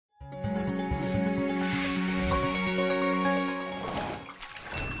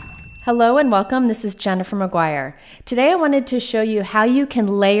Hello and welcome. This is Jennifer McGuire. Today I wanted to show you how you can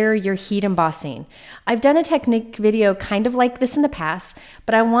layer your heat embossing. I've done a technique video kind of like this in the past,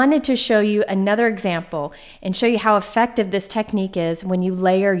 but I wanted to show you another example and show you how effective this technique is when you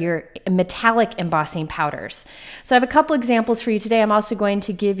layer your metallic embossing powders. So I have a couple examples for you today. I'm also going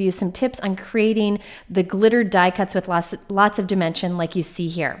to give you some tips on creating the glitter die cuts with lots of dimension like you see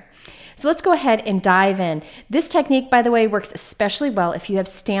here. So let's go ahead and dive in. This technique, by the way, works especially well if you have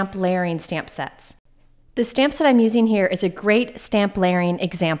stamp layering stamp sets. The stamp set I'm using here is a great stamp layering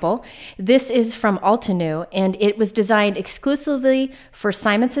example. This is from Altenew, and it was designed exclusively for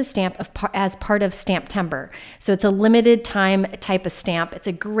Simon Says Stamp as part of Stamptember. So it's a limited time type of stamp. It's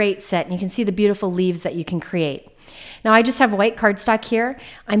a great set, and you can see the beautiful leaves that you can create. Now I just have white cardstock here.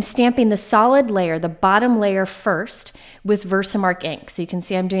 I'm stamping the solid layer, the bottom layer first with Versamark ink. So you can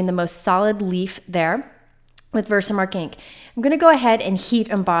see I'm doing the most solid leaf there with Versamark ink. I'm going to go ahead and heat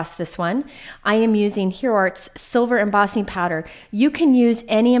emboss this one. I am using Hero Art's silver embossing powder. You can use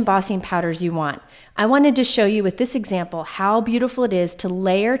any embossing powders you want. I wanted to show you with this example how beautiful it is to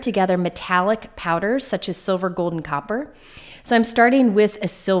layer together metallic powders such as silver, gold, and copper. So I'm starting with a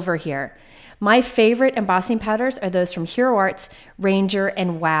silver here. My favorite embossing powders are those from Hero Arts, Ranger,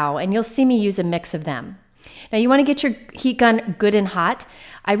 and Wow, and you'll see me use a mix of them. Now you want to get your heat gun good and hot.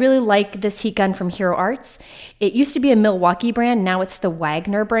 I really like this heat gun from Hero Arts. It used to be a Milwaukee brand, now it's the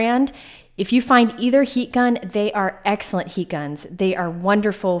Wagner brand. If you find either heat gun, they are excellent heat guns. They are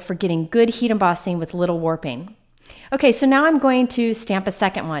wonderful for getting good heat embossing with little warping. Okay, so now I'm going to stamp a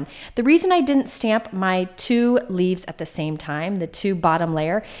second one. The reason I didn't stamp my two leaves at the same time, the two bottom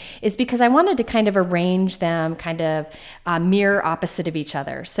layer, is because I wanted to kind of arrange them kind of mirror opposite of each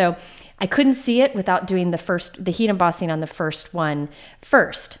other. So I couldn't see it without doing the heat embossing on the first one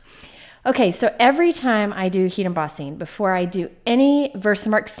first. Okay, so every time I do heat embossing, before I do any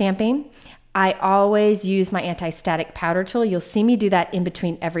Versamark stamping, I always use my anti-static powder tool. You'll see me do that in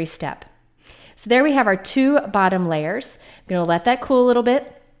between every step. So there we have our two bottom layers. I'm going to let that cool a little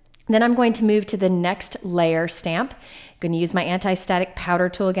bit. Then I'm going to move to the next layer stamp. I'm going to use my anti-static powder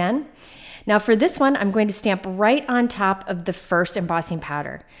tool again. Now for this one, I'm going to stamp right on top of the first embossing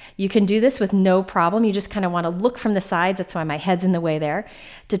powder. You can do this with no problem. You just kind of want to look from the sides, that's why my head's in the way there,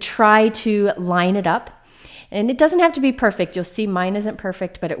 to try to line it up. And it doesn't have to be perfect. You'll see mine isn't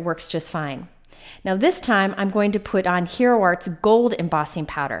perfect, but it works just fine. Now this time I'm going to put on Hero Art's gold embossing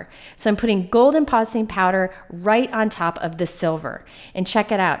powder. So I'm putting gold embossing powder right on top of the silver. And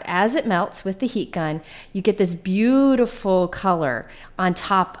check it out, as it melts with the heat gun, you get this beautiful color on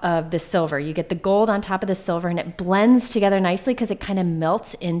top of the silver. You get the gold on top of the silver and it blends together nicely because it kind of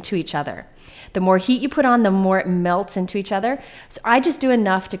melts into each other. The more heat you put on, the more it melts into each other. So I just do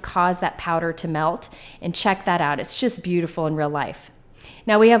enough to cause that powder to melt, and check that out. It's just beautiful in real life.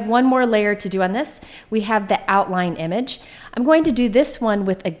 Now we have one more layer to do on this. We have the outline image. I'm going to do this one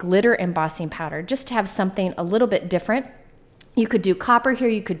with a glitter embossing powder just to have something a little bit different. You could do copper here,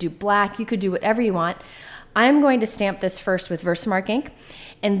 you could do black, you could do whatever you want. I'm going to stamp this first with Versamark ink,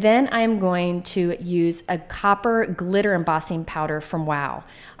 and then I'm going to use a copper glitter embossing powder from Wow.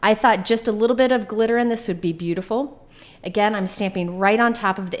 I thought just a little bit of glitter in this would be beautiful. Again, I'm stamping right on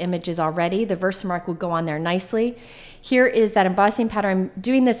top of the images already. The Versamark will go on there nicely. Here is that embossing powder. I'm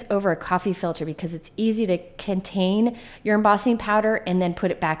doing this over a coffee filter because it's easy to contain your embossing powder and then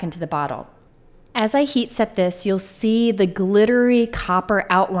put it back into the bottle. As I heat set this, you'll see the glittery copper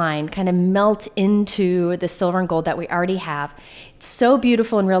outline kind of melt into the silver and gold that we already have. It's so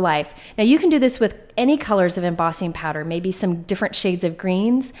beautiful in real life. Now you can do this with any colors of embossing powder, maybe some different shades of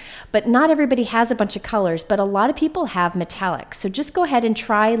greens, but not everybody has a bunch of colors, but a lot of people have metallics. So just go ahead and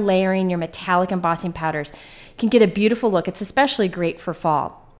try layering your metallic embossing powders. You can get a beautiful look. It's especially great for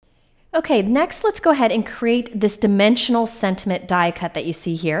fall. Okay, next let's go ahead and create this dimensional sentiment die cut that you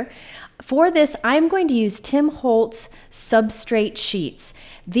see here. For this, I'm going to use Tim Holtz substrate sheets.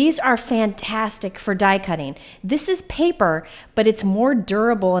 These are fantastic for die cutting. This is paper, but it's more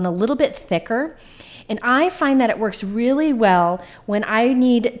durable and a little bit thicker. And I find that it works really well when I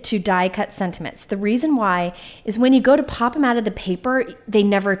need to die cut sentiments. The reason why is when you go to pop them out of the paper, they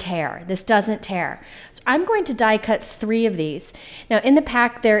never tear. This doesn't tear. So I'm going to die cut 3 of these. Now in the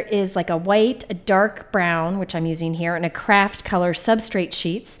pack there is like a white, a dark brown, which I'm using here, and a craft color substrate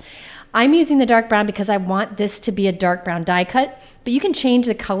sheets. I'm using the dark brown because I want this to be a dark brown die cut, but you can change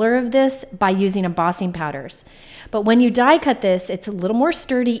the color of this by using embossing powders. But when you die cut this, it's a little more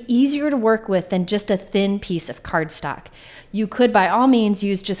sturdy, easier to work with than just a thin piece of cardstock. You could by all means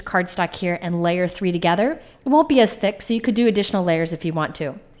use just cardstock here and layer 3 together. It won't be as thick, so you could do additional layers if you want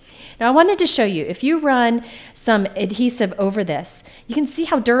to. Now I wanted to show you, if you run some adhesive over this, you can see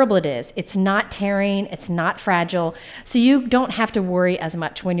how durable it is. It's not tearing, it's not fragile, so you don't have to worry as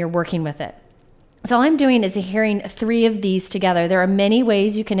much when you're working with it. So all I'm doing is adhering 3 of these together. There are many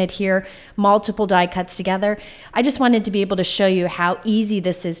ways you can adhere multiple die cuts together. I just wanted to be able to show you how easy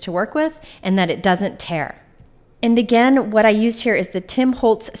this is to work with and that it doesn't tear. And again, what I used here is the Tim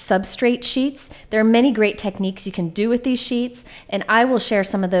Holtz substrate sheets. There are many great techniques you can do with these sheets, and I will share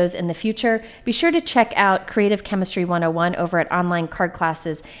some of those in the future. Be sure to check out Creative Chemistry 101 over at Online Card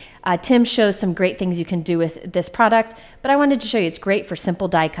Classes. Tim shows some great things you can do with this product, but I wanted to show you it's great for simple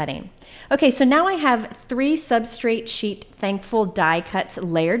die cutting. Okay, so now I have 3 substrate sheet Thankful die cuts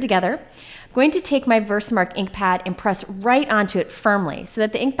layered together. I'm going to take my Versamark ink pad and press right onto it firmly so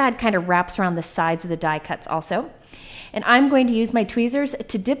that the ink pad kind of wraps around the sides of the die cuts also. And I'm going to use my tweezers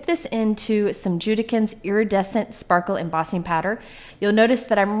to dip this into some Judikins Iridescent Sparkle Embossing Powder. You'll notice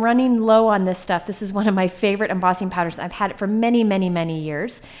that I'm running low on this stuff. This is one of my favorite embossing powders. I've had it for many, many, many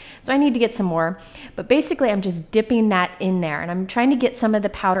years. So I need to get some more. But basically I'm just dipping that in there, and I'm trying to get some of the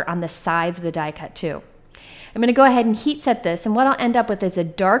powder on the sides of the die cut too. I'm going to go ahead and heat set this, and what I'll end up with is a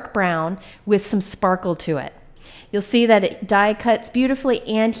dark brown with some sparkle to it. You'll see that it die cuts beautifully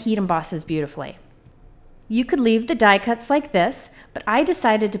and heat embosses beautifully. You could leave the die cuts like this, but I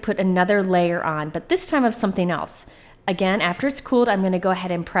decided to put another layer on, but this time of something else. Again, after it's cooled, I'm going to go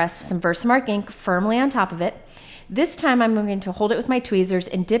ahead and press some Versamark ink firmly on top of it. This time I'm going to hold it with my tweezers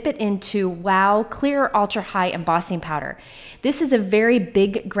and dip it into Wow Clear Ultra High Embossing Powder. This is a very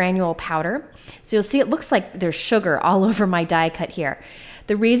big granule powder, so you'll see it looks like there's sugar all over my die cut here.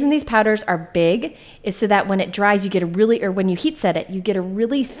 The reason these powders are big is so that when it dries, you get a really, or when you heat set it, you get a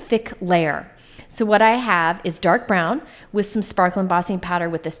really thick layer. So what I have is dark brown with some sparkle embossing powder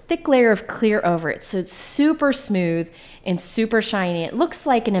with a thick layer of clear over it. So it's super smooth and super shiny. It looks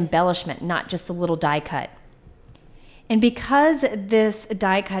like an embellishment, not just a little die cut. And because this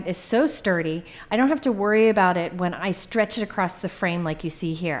die cut is so sturdy, I don't have to worry about it when I stretch it across the frame like you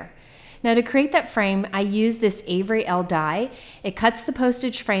see here. Now to create that frame, I use this Avery L die. It cuts the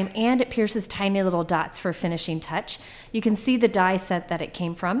postage frame and it pierces tiny little dots for a finishing touch. You can see the die set that it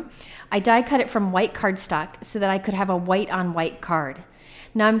came from. I die cut it from white cardstock so that I could have a white on white card.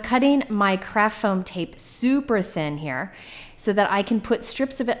 Now I'm cutting my craft foam tape super thin here so that I can put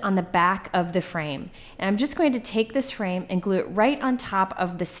strips of it on the back of the frame. And I'm just going to take this frame and glue it right on top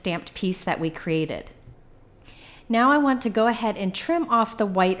of the stamped piece that we created. Now I want to go ahead and trim off the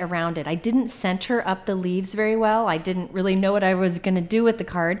white around it. I didn't center up the leaves very well. I didn't really know what I was going to do with the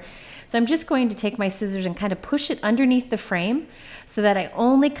card. So I'm just going to take my scissors and kind of push it underneath the frame so that I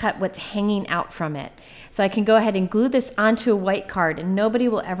only cut what's hanging out from it. So I can go ahead and glue this onto a white card and nobody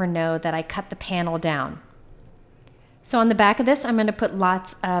will ever know that I cut the panel down. So on the back of this, I'm going to put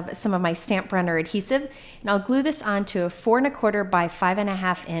lots of some of my stamp runner adhesive, and I'll glue this onto a 4 1/4 by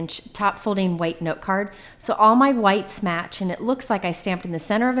 5.5 inch top folding white note card. So all my whites match, and it looks like I stamped in the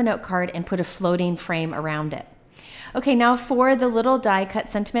center of a note card and put a floating frame around it. Okay, now for the little die cut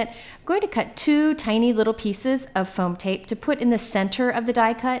sentiment, I'm going to cut 2 tiny little pieces of foam tape to put in the center of the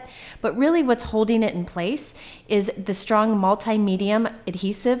die cut, but really what's holding it in place is the strong multi-medium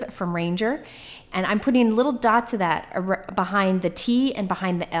adhesive from Ranger. And I'm putting little dots of that behind the T and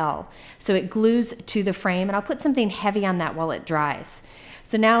behind the L. So it glues to the frame, and I'll put something heavy on that while it dries.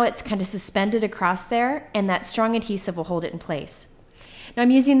 So now it's kind of suspended across there, and that strong adhesive will hold it in place. Now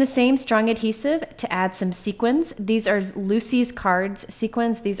I'm using the same strong adhesive to add some sequins. These are Lucy's Cards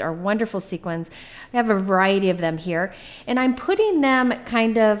sequins. These are wonderful sequins. I have a variety of them here. And I'm putting them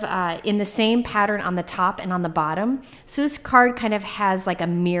kind of in the same pattern on the top and on the bottom. So this card kind of has like a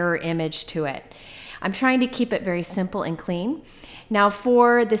mirror image to it. I'm trying to keep it very simple and clean. Now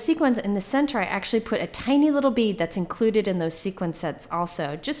for the sequins in the center, I actually put a tiny little bead that's included in those sequin sets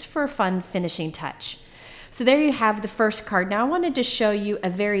also, just for a fun finishing touch. So there you have the first card. Now I wanted to show you a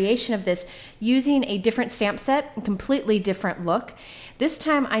variation of this using a different stamp set, a completely different look. This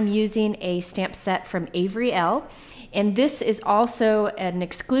time I'm using a stamp set from Avery L. And this is also an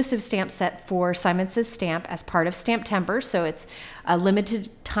exclusive stamp set for Simon Says Stamp as part of Stamptember, so it's a limited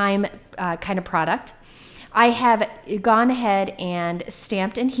time kind of product. I have gone ahead and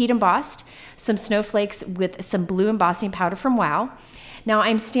stamped and heat embossed some snowflakes with some blue embossing powder from Wow. Now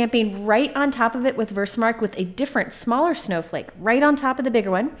I'm stamping right on top of it with Versamark with a different, smaller snowflake right on top of the bigger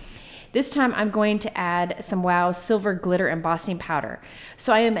one. This time I'm going to add some Wow Silver Glitter Embossing Powder.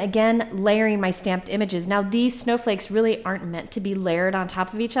 So I am again layering my stamped images. Now these snowflakes really aren't meant to be layered on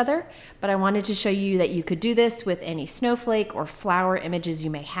top of each other, but I wanted to show you that you could do this with any snowflake or flower images you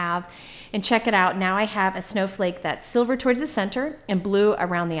may have. And check it out, now I have a snowflake that's silver towards the center and blue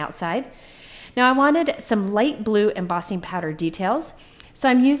around the outside. Now I wanted some light blue embossing powder details. So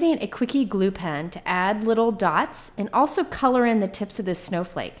I'm using a quickie glue pen to add little dots and also color in the tips of this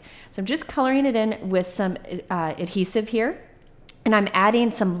snowflake. So I'm just coloring it in with some adhesive here, and I'm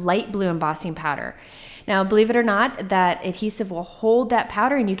adding some light blue embossing powder. Now, believe it or not, that adhesive will hold that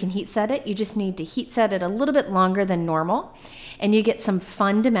powder and you can heat set it. You just need to heat set it a little bit longer than normal, and you get some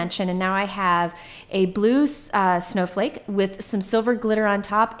fun dimension. And now I have a blue snowflake with some silver glitter on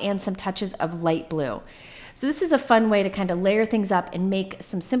top and some touches of light blue. So this is a fun way to kind of layer things up and make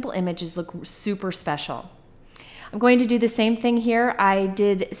some simple images look super special. I'm going to do the same thing here. I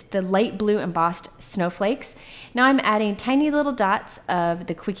did the light blue embossed snowflakes. Now I'm adding tiny little dots of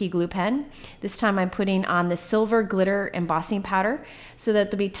the quickie glue pen. This time I'm putting on the silver glitter embossing powder so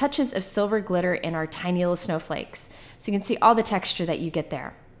that there'll be touches of silver glitter in our tiny little snowflakes. So you can see all the texture that you get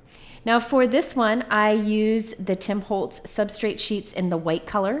there. Now for this one, I use the Tim Holtz substrate sheets in the white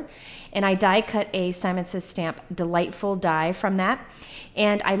color, and I die cut a Simon Says Stamp Delightful die from that,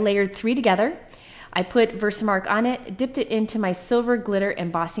 and I layered 3 together. I put Versamark on it, dipped it into my silver glitter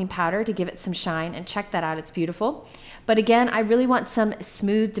embossing powder to give it some shine, and check that out, it's beautiful. But again, I really want some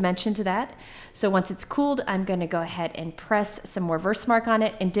smooth dimension to that. So once it's cooled, I'm gonna go ahead and press some more Versamark on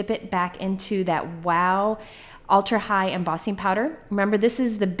it and dip it back into that Wow Ultra High embossing powder. Remember, this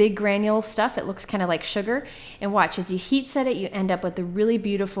is the big granule stuff. It looks kind of like sugar. And watch, as you heat set it, you end up with a really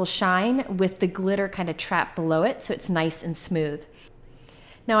beautiful shine with the glitter kind of trapped below it, so it's nice and smooth.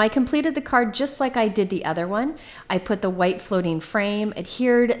 Now I completed the card just like I did the other one. I put the white floating frame,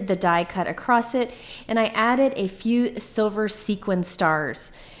 adhered the die cut across it, and I added a few silver sequin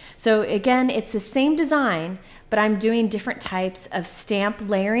stars. So again, it's the same design, but I'm doing different types of stamp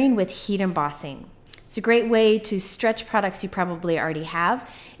layering with heat embossing. It's a great way to stretch products you probably already have.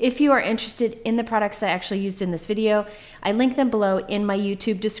 If you are interested in the products I actually used in this video, I link them below in my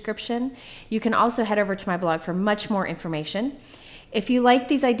YouTube description. You can also head over to my blog for much more information. If you like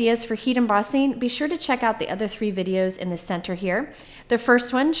these ideas for heat embossing, be sure to check out the other 3 videos in the center here. The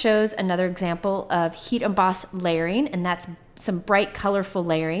first one shows another example of heat emboss layering, and that's some bright, colorful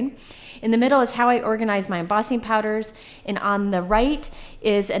layering. In the middle is how I organize my embossing powders, and on the right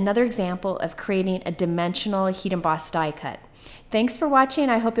is another example of creating a dimensional heat emboss die cut. Thanks for watching.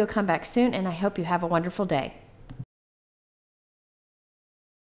 I hope you'll come back soon, and I hope you have a wonderful day.